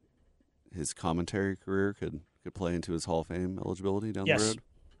his commentary career could play into his Hall of Fame eligibility down the road?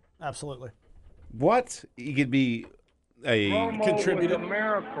 Absolutely. What? He could be a contributor.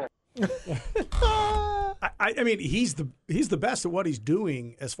 Miracle. He's the best at what he's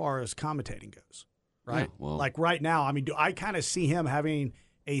doing as far as commentating goes. Right? Yeah, well, like right now, do I kind of see him having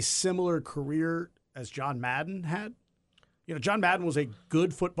a similar career as John Madden had? John Madden was a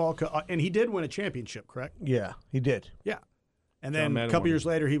good football and he did win a championship, correct? Yeah, he did. Yeah. And then a couple years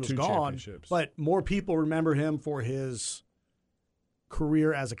later, he was gone. But more people remember him for his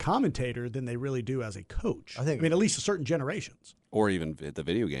career as a commentator than they really do as a coach. I think. At least certain generations. Or even the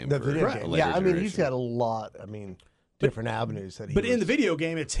video game. The video game. Yeah, he's got a lot. Different avenues that he. But in the video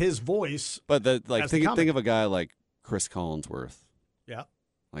game, it's his voice. But think of a guy like Chris Collinsworth. Yeah.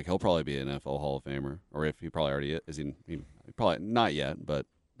 Like he'll probably be an NFL Hall of Famer, or if he probably already is. He probably not yet, but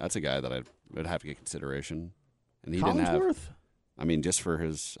that's a guy that I would have to get consideration. And he didn't have. Just for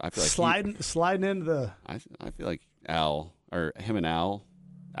his, I feel like sliding into the. I feel like Al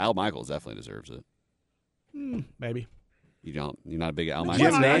Michaels definitely deserves it. Maybe. You're not a big Al Well,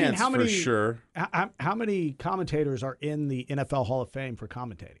 Michaels Jim I fan? mean, Nance for sure. How many commentators are in the NFL Hall of Fame for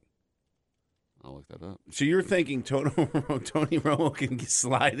commentating? I'll look that up. So you're thinking Tony Romo can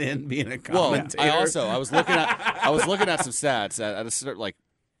slide in being a commentator? Well, I was looking at some stats at a start, like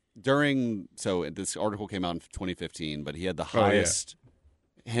during. So this article came out in 2015, but he had the highest.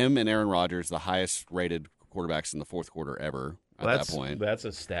 Him and Aaron Rodgers, the highest rated quarterbacks in the fourth quarter ever at that point. That's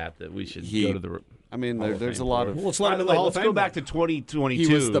a stat that we should go to the. I mean, Hall of there's a Fame lot for. of. Well, let's let him in the Hall of Let's Fame. go back to 2022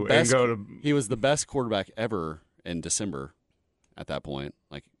 He was the best. and go to. He was the best quarterback ever in December. At that point,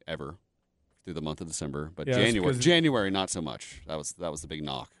 like ever, through the month of December, but January not so much. That was the big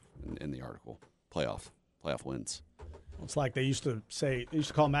knock in the article. Playoff wins. It's like they used to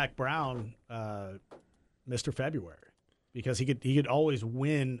call Mac Brown Mr. February because he could always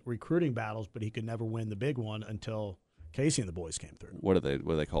win recruiting battles, but he could never win the big one until Casey and the boys came through. What do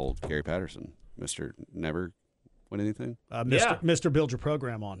they call Gary Patterson? Mr. Never win anything? Mr. Build Your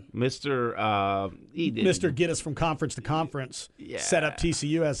Program on. Mr. Get us from conference to conference. Yeah. Set up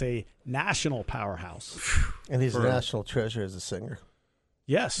TCU as a national powerhouse. And he's a national treasure as a singer.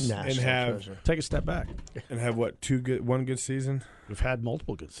 Yes. National treasure. Take a step back. And have one good season? We've had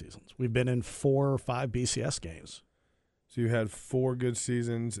multiple good seasons. We've been in 4 or 5 BCS games. So you had 4 good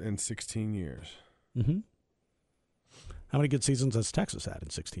seasons in 16 years. Mm-hmm. How many good seasons has Texas had in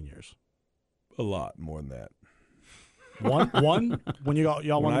 16 years? A lot more than that. One? When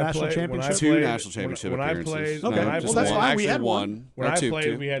y'all won the national championship? 2 national championship appearances. Okay, well, that's fine. We had one. When I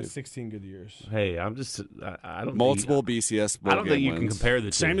played, we had 16 good years. Hey, I don't multiple think, BCS. I don't think you can wins. compare the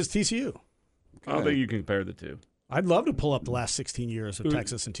two. Same as TCU. Okay. I don't think you can compare the two. I'd love to pull up the last 16 years of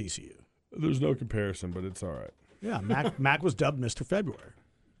Texas and TCU. There's no comparison, but it's all right. Yeah, Mac was dubbed Mr. February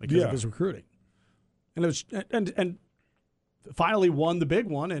because of his recruiting, and it was and finally won the big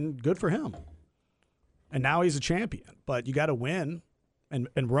one, and good for him. And now he's a champion, but you got to win, and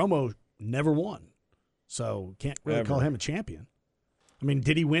Romo never won, so can't really call him a champion. I mean,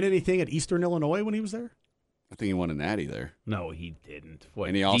 did he win anything at Eastern Illinois when he was there? I think he won a natty there. No, he didn't. What,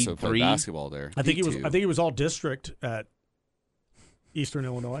 and he also D3? played basketball there. I think D2. he was all district at Eastern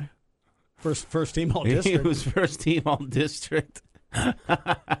Illinois. First team all district. He was first team all district.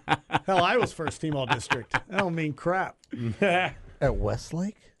 Hell, I was first team all district. I don't mean crap. At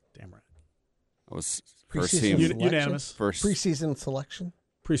Westlake? Damn right. I was first Preseason team. selection? Unanimous. First Preseason selection?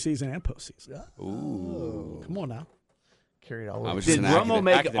 Preseason and postseason. Ooh. Come on now. Carried all I over. was Did just an Romo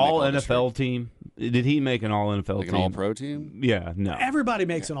make academic all all NFL team? Did he make an all NFL like team? an all pro team? Yeah, no. Everybody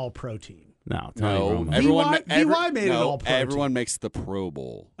makes an all pro team. No, No, Romo. everyone. VY made an all-pro Everyone team. makes the Pro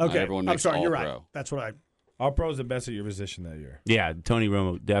Bowl. Okay. Everyone I'm makes sorry, you're all-pro. right. That's what I. All pro is the best at your position that year. Yeah, Tony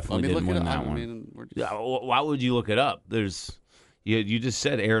Romo Let definitely me didn't look it win up. that one. I mean, we're just, Yeah, why would you look it up? You just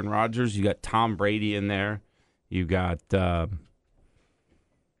said Aaron Rodgers. You got Tom Brady in there. You got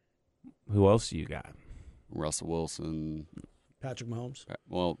who else do you got? Russell Wilson. Patrick Mahomes.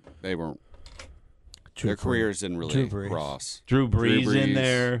 Well, they weren't. Their careers didn't really cross. Drew Brees in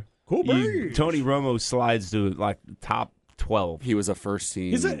there. Cool Brees. Tony Romo slides to like top 12. He was a first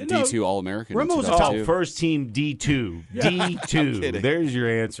team He's a- no, D2 All American. Romo's a Oh, first team D2. D2. kidding. There's your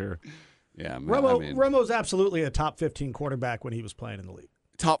answer. Yeah, man, Romo's absolutely a top 15 quarterback when he was playing in the league.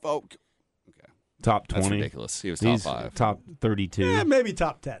 top. Oh, Top that's 20. ridiculous. He was top He's 5. top 32. Yeah, maybe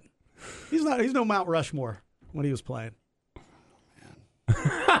top 10. He's no Mount Rushmore when he was playing.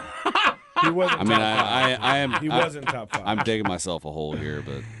 He wasn't. I mean, I am. He wasn't top 5. I'm digging myself a hole here,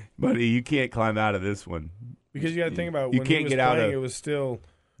 but Buddy, you can't climb out of this one. Because you got to think about You when can't he was get out playing, of- it was still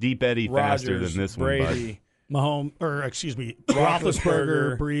Deep Eddie faster Rodgers, than this one, bud. Brady,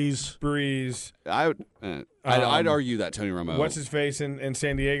 Roethlisberger, Breeze. Breeze. I'd argue that Tony Romo. What's his face in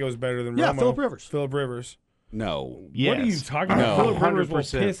San Diego is better than Yeah, Romo. Phillip Rivers. Phillip Rivers. No. Yes. What are you talking about? No. Phillip Rivers will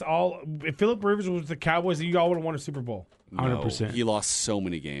 100%. piss all. If Phillip Rivers was the Cowboys, you all would have won a Super Bowl. 100%. He lost so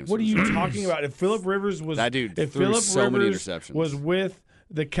many games. What are you talking about? If Phillip Rivers was That dude if threw Phillip so many Rivers interceptions. was with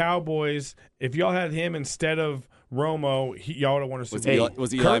the Cowboys, if y'all had him instead of Romo, y'all would have won a Super Bowl.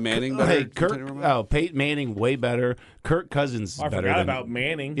 Was Eli Manning better Hey, than Tony Romo? Peyton Manning way better. Kirk Cousins is I better forgot than, about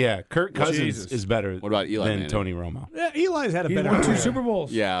Manning. Yeah, Kirk Cousins Jesus. is better What about Eli than Manning? Tony Romo. Yeah, Eli's had a He's better won 2 career. Super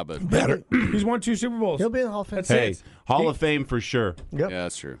Bowls. Yeah, but He's won 2 Super Bowls. He'll be in the Hall of Fame. That's Hey, it. Hall of Fame for sure. Yep. yeah,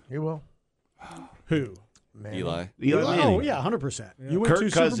 that's true. He will. Who? Man. Eli. Eli Manning. Oh, yeah, 100%. You win Kirk 2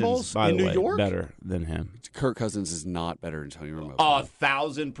 Cousins, Super Bowls by in the New way, York? better than him. Kirk Cousins is not better than Tony Romo.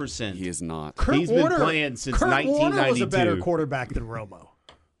 1,000%. He is not. Kurt He's been Warner, playing since Kurt Warner was a 1992. better quarterback than Romo.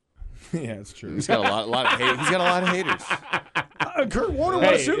 Yeah, it's true. He's got a lot of hate. He's got a lot of haters. Kurt Warner won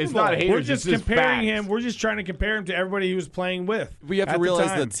a Hey, Super it's Bowl. not haters. We're just It's just comparing facts. him. We're just trying to compare him to everybody he was playing with. We have at to the realize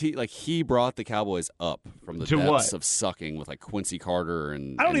time. that he brought the Cowboys up from the To depths what? of sucking with like Quincy Carter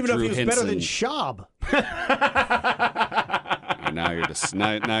and I don't even know Drew if he was better than Schaub. Now you're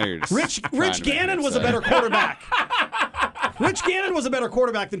just Rich Gannon was a better quarterback. Rich Gannon was a better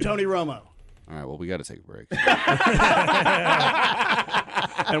quarterback than Tony Romo. All right, well, we got to take a break.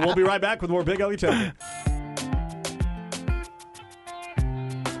 And we'll be right back with more Big Ugly Tailgate.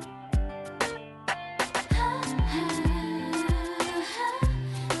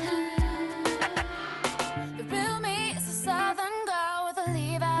 The real me is a southern girl with a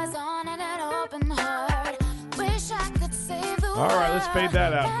Levi's on and an open heart. Wish I could save the All right, let's fade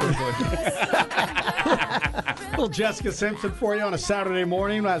that out quickly. Little Jessica Simpson for you on a Saturday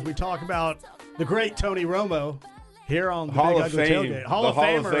morning as we talk about the great Tony Romo here on the Hall Big of Ugly Fame. Tailgate. Hall The of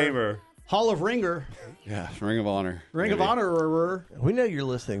Hall of Famer. Famer. Hall of Ringer. Yeah, Ring of Honor. Ring of maybe. Honor. We know you're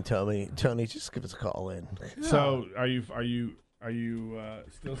listening, Tony. Tony, just give us a call in. So, are you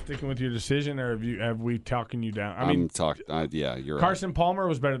still sticking with your decision, or have we talking you down? I mean, yeah, you're Carson Palmer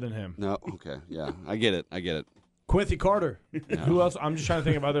was better than him. right. No, okay, yeah, I get it. Quincy Carter. Who else? I'm just trying to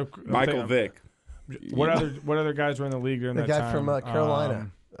think of other. Michael Vick. What other guys were in the league during The that guy time? from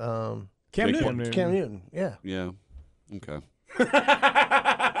Carolina. Cam Newton. Cam Newton, yeah. Yeah, okay.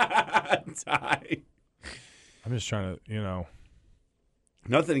 Ty. I'm just trying to,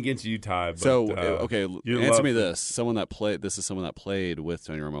 Nothing against you, Ty. But, So okay, you answer love me it. this: someone that played with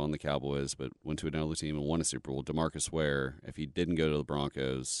Tony Romo on the Cowboys, but went to another team and won a Super Bowl. DeMarcus Ware, if he didn't go to the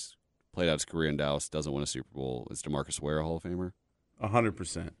Broncos, played out his career in Dallas, doesn't win a Super Bowl, is DeMarcus Ware a Hall of Famer?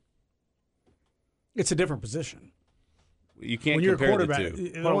 100%. It's a different position. You can't When you're a compare quarterback, the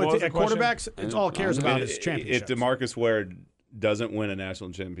two. What was the at quarterbacks, it's all it cares about is If championships. DeMarcus Ware doesn't win a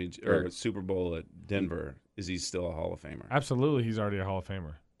national championship or a Super Bowl at Denver, is he still a Hall of Famer? absolutely, he's already a Hall of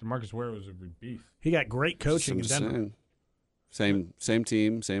Famer. DeMarcus Ware was a beast. He got great coaching in Denver. Same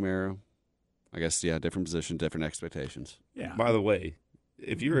team, same era. I guess different position, different expectations. Yeah. By the way,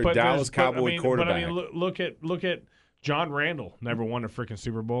 if you're a But Dallas Cowboy quarterback, look at John Randall. Never won a freaking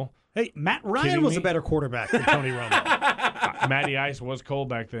Super Bowl. Hey, Matt Ryan Kidding was me? a better quarterback than Tony Romo. Matty Ice was cold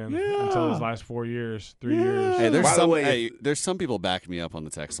back then Yeah. until his last 4 years, 3 years. Hey, By the way, there's some people backing me up on the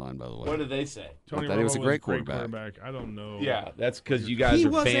text line. By the way, what did they say? Tony thought he was Romo a great quarterback. I don't know. Yeah, that's because you guys He are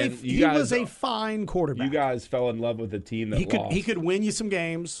was fans. he was a fine quarterback. You guys fell in love with a team that lost. He could win you some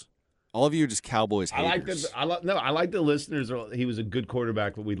games. all of you are just Cowboys I haters. like the listeners. He was a good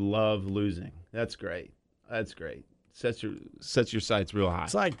quarterback, but we love losing. That's great. That's great. Sets your sights real high.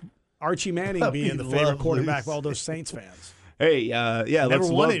 It's like Archie Manning being the favorite quarterback of all those Saints fans. Hey, yeah, Never let's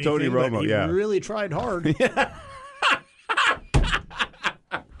won love Tony anything, but Romo. he Yeah, really tried hard.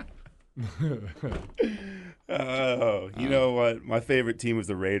 Oh, you know what? My favorite team was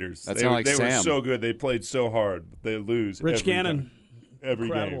the Raiders. That They sound like were Sam. so good. They played so hard. They lose. Rich every Gannon, time. Every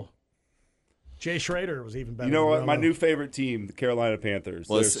incredible. game. Jay Schrader was even better. You know than what? My Romo. new favorite team, the Carolina Panthers.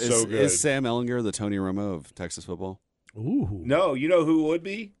 Well, They're is, so good. is Sam Ellinger the Tony Romo of Texas football? Ooh, No, you know who would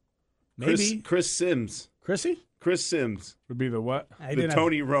be? maybe Chris Sims. Chrissy. Chris Sims, Would be the what? I the didn't have-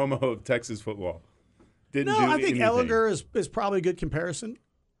 Tony Romo of Texas football. Didn't No, do I think anything. Ellinger is probably a good comparison.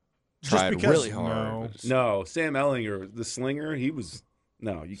 Tried because- really hard. No. but just- No, Sam Ellinger, the slinger. He was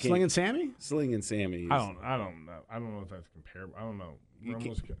no. You can't. Slinging Sammy. Slinging Sammy. I don't know. I don't know if that's comparable. I don't know. You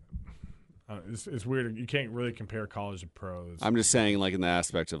Romo's it's weird. You can't really compare college to pros. I'm just saying, like in the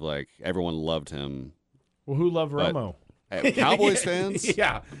aspect of like everyone loved him. Well, who loved But- Romo? Hey, Cowboys fans,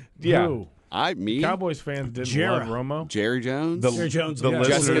 Yeah. Who? me, Cowboys fans didn't Jarrah. love Romo. Jerry Jones, Jerry Jones. the yeah.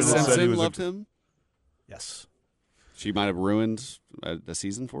 Jessica listeners said he Simpson was a- loved him. Yes. She might have ruined a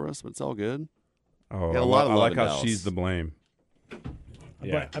season for us, but it's all good. Oh, Yeah, a lot of I love like in how Dallas. she's the blame.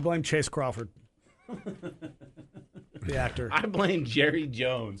 I blame Chase Crawford, the actor. I blame Jerry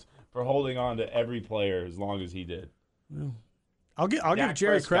Jones for holding on to every player as long as he did. I'll give Dak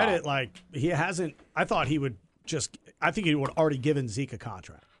Jerry Prescott. credit. Like he hasn't. I thought he would just. I think he would already given Zeke a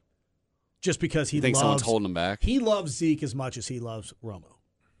contract, just because he You think someone's loves. holding him back? He loves Zeke as much as he loves Romo.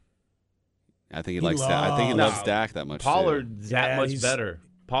 I think he likes that. I think he loves- loves Dak that much. Pollard's that Yeah, much he's- better.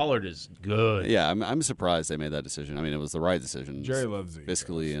 Pollard is good. Too. Yeah, I'm surprised they made that decision. I mean, it was the right decision. Jerry loves Zeke.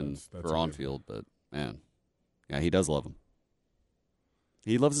 fiscally and That's for a on good field, but man, yeah, he does love him.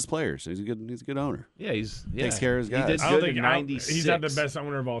 He loves his players. He's a good owner. Yeah, he's Takes care of his guys. He did I don't good think in '96. he's not the best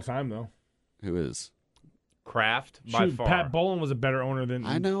owner of all time, though. Who is? Kraft by Shoot, far. Pat Bowlen was a better owner than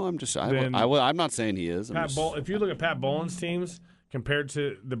I know. I'm just. Then- I'm not saying he is. I'm Pat just, Bowl. If you look at Pat Bowlen's teams compared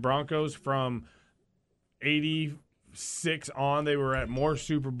to the Broncos from '86 on, they were at more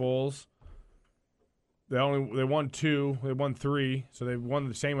Super Bowls. They won 2. They won 3. So they've won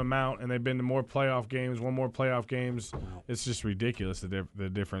the same amount, and they've been to more playoff games. Won more playoff games. Wow. It's just ridiculous the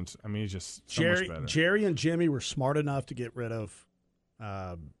difference. I mean, he's just so much better. Jerry and Jimmy were smart enough to get rid of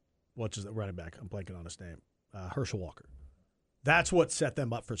what's the running back? I'm blanking on his name. Herschel Walker. That's what set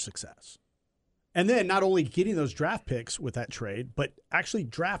them up for success. And then not only getting those draft picks with that trade, but actually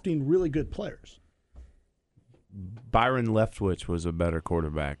drafting really good players. Byron Leftwich was a better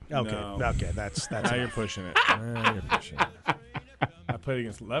quarterback. Okay, that's now you're pushing it. You're pushing it. I played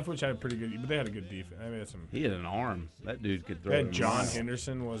against Leftwich. Had a pretty good, but they had a good defense. I mean, he had an arm. That dude could throw. They had John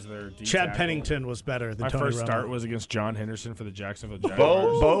Henderson was their D Chad tackle. Pennington was better than My Tony first Romo. start was against John Henderson for the Jacksonville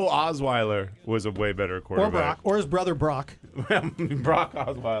Jaguars. Bo Osweiler was a way better quarterback. Or his brother Brock. Brock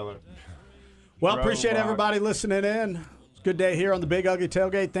Osweiler. Well, appreciate everybody listening in. It's a good day here on the Big Ugly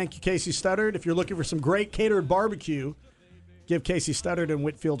Tailgate. Thank you, Casey Studdard. If you're looking for some great catered barbecue, give Casey Studdard and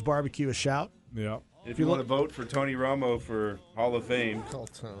Whitfield's Barbecue a shout. Yeah. If you want to vote for Tony Romo for Hall of Fame,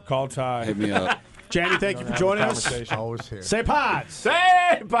 call Ty. Hit me up. Jamie, thank you for joining us. Always here. Say pods.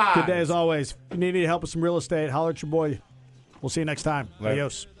 Say pods. Good day as always. If you need any help with some real estate, holler at your boy. We'll see you next time.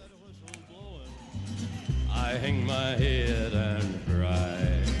 Adios. I hang my head and cry.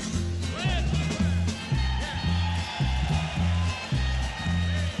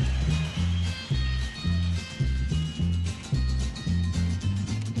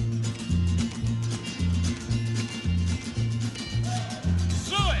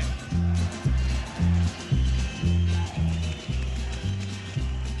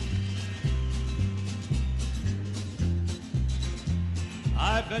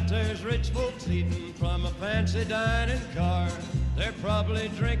 I bet there's rich folks eating from a fancy dining car. They're probably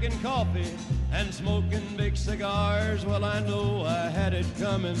drinking coffee and smoking big cigars. Well, I know I had it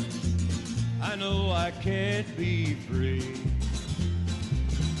coming. I know I can't be free.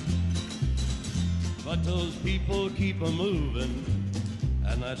 But those people keep a-moving,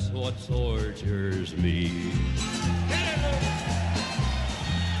 and that's what tortures me.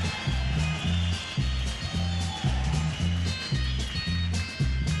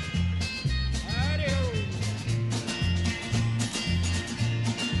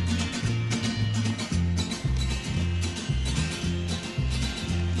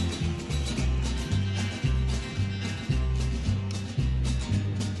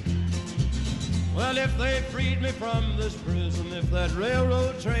 Well, if they freed me from this prison, if that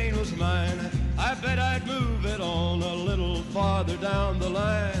railroad train was mine, I bet I'd move it on a little farther down the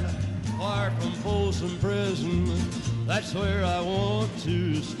line. Far from Folsom Prison, that's where I want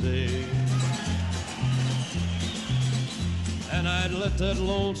to stay. And I'd let that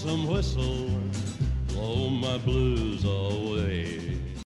lonesome whistle blow my blues away.